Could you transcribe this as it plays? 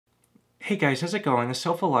Hey guys, how's it going? It's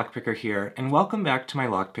HelpfulLockPicker here, and welcome back to my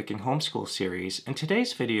lockpicking homeschool series. In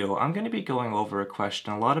today's video, I'm going to be going over a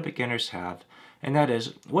question a lot of beginners have, and that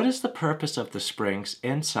is, what is the purpose of the springs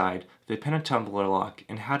inside the pin and tumbler lock,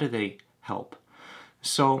 and how do they help?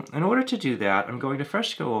 So, in order to do that, I'm going to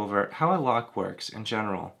first go over how a lock works in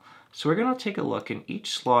general. So we're going to take a look in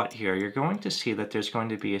each slot here. You're going to see that there's going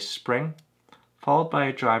to be a spring, followed by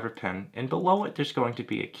a driver pin, and below it there's going to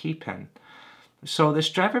be a key pin. So this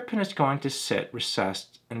driver pin is going to sit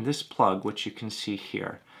recessed in this plug, which you can see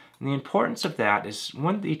here. And the importance of that is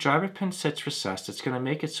when the driver pin sits recessed, it's going to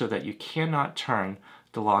make it so that you cannot turn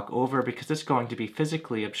the lock over because it's going to be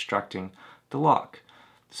physically obstructing the lock.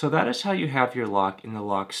 So that is how you have your lock in the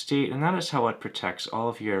lock state, and that is how it protects all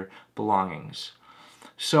of your belongings.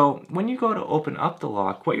 So when you go to open up the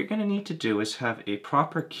lock, what you're going to need to do is have a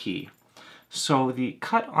proper key. So the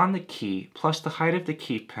cut on the key plus the height of the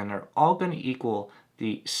key pin are all going to equal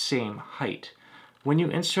the same height. When you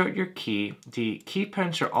insert your key, the key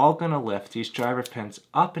pins are all going to lift these driver pins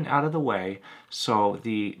up and out of the way, so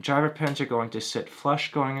the driver pins are going to sit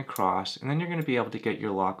flush going across, and then you're going to be able to get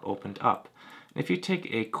your lock opened up. If you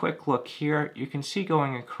take a quick look here, you can see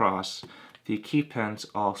going across the key pins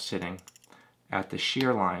all sitting at the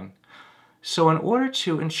shear line. So in order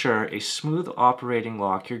to ensure a smooth operating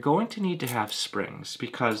lock, you're going to need to have springs,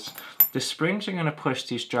 because the springs are going to push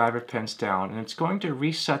these driver pins down, and it's going to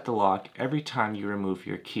reset the lock every time you remove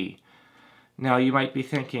your key. Now you might be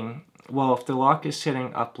thinking, well, if the lock is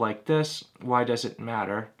sitting up like this, why does it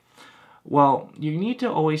matter? Well, you need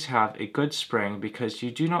to always have a good spring because you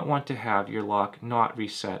do not want to have your lock not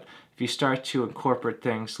reset. If you start to incorporate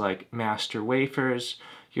things like master wafers,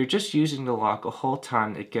 you're just using the lock a whole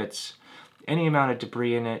time it gets any amount of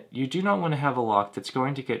debris in it. You do not want to have a lock that's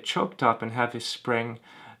going to get choked up and have a spring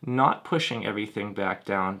not pushing everything back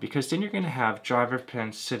down, because then you're going to have driver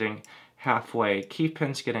pins sitting halfway, key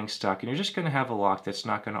pins getting stuck, and you're just going to have a lock that's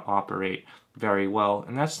not going to operate very well,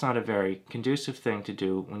 and that's not a very conducive thing to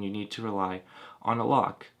do when you need to rely on a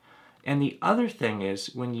lock. And the other thing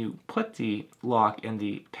is, when you put the lock in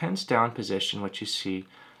the pins down position, which you see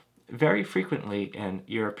very frequently in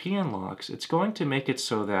European locks, it's going to make it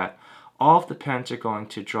so that all of the pins are going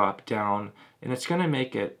to drop down, and it's going to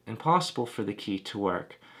make it impossible for the key to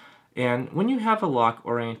work. And when you have a lock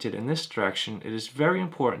oriented in this direction, it is very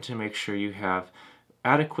important to make sure you have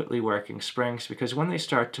adequately working springs, because when they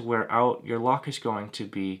start to wear out, your lock is going to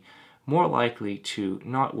be more likely to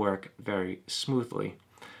not work very smoothly.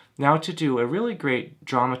 Now, to do a really great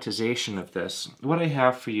dramatization of this, what I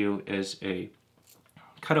have for you is a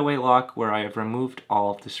cutaway lock where I have removed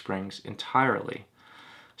all of the springs entirely.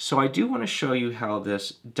 So I do want to show you how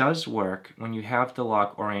this does work when you have the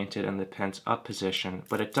lock oriented in the pins up position,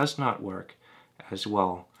 but it does not work as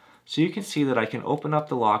well. So you can see that I can open up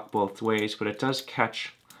the lock both ways, but it does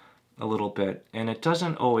catch a little bit, and it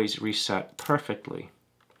doesn't always reset perfectly.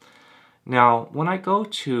 Now, when I go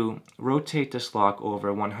to rotate this lock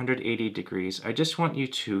over 180 degrees, I just want you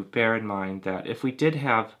to bear in mind that if we did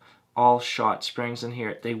have all shot springs in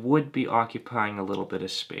here, they would be occupying a little bit of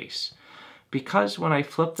space. Because when I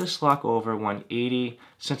flip this lock over 180,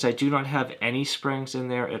 since I do not have any springs in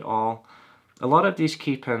there at all, a lot of these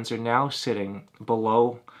key pins are now sitting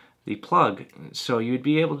below the plug, so you'd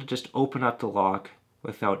be able to just open up the lock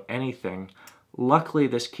without anything. Luckily,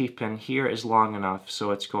 this key pin here is long enough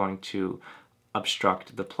so it's going to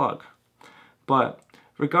obstruct the plug. But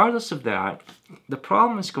regardless of that, the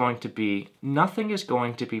problem is going to be nothing is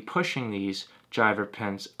going to be pushing these driver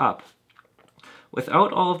pins up.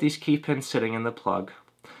 Without all of these key pins sitting in the plug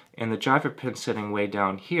and the driver pin sitting way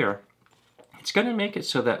down here, it's going to make it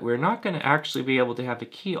so that we're not going to actually be able to have the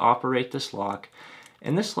key operate this lock,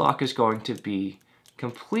 and this lock is going to be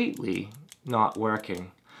completely not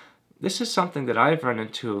working. This is something that I've run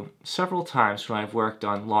into several times when I've worked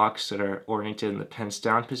on locks that are oriented in the pins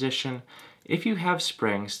down position. If you have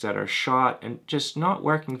springs that are shot and just not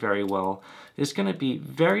working very well, it's going to be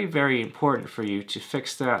very, very important for you to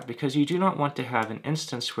fix that, because you do not want to have an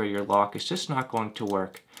instance where your lock is just not going to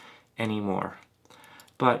work anymore.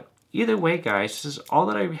 But either way, guys, this is all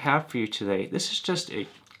that I have for you today. This is just a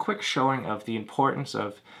quick showing of the importance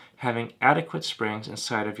of having adequate springs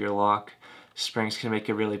inside of your lock. Springs can make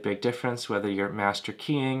a really big difference whether you're master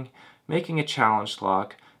keying, making a challenge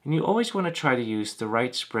lock, and you always want to try to use the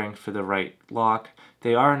right spring for the right lock.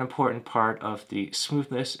 They are an important part of the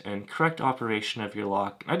smoothness and correct operation of your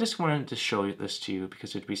lock. I just wanted to show this to you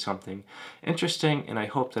because it'd be something interesting, and I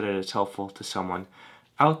hope that it is helpful to someone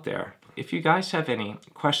out there. If you guys have any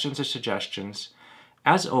questions or suggestions,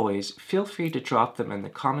 as always, feel free to drop them in the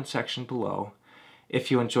comment section below. If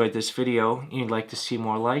you enjoyed this video and you'd like to see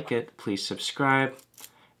more like it, please subscribe.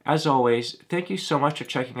 As always, thank you so much for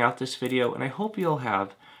checking out this video, and I hope you'll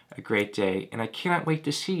have a great day, and I cannot wait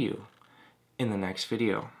to see you in the next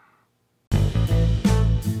video.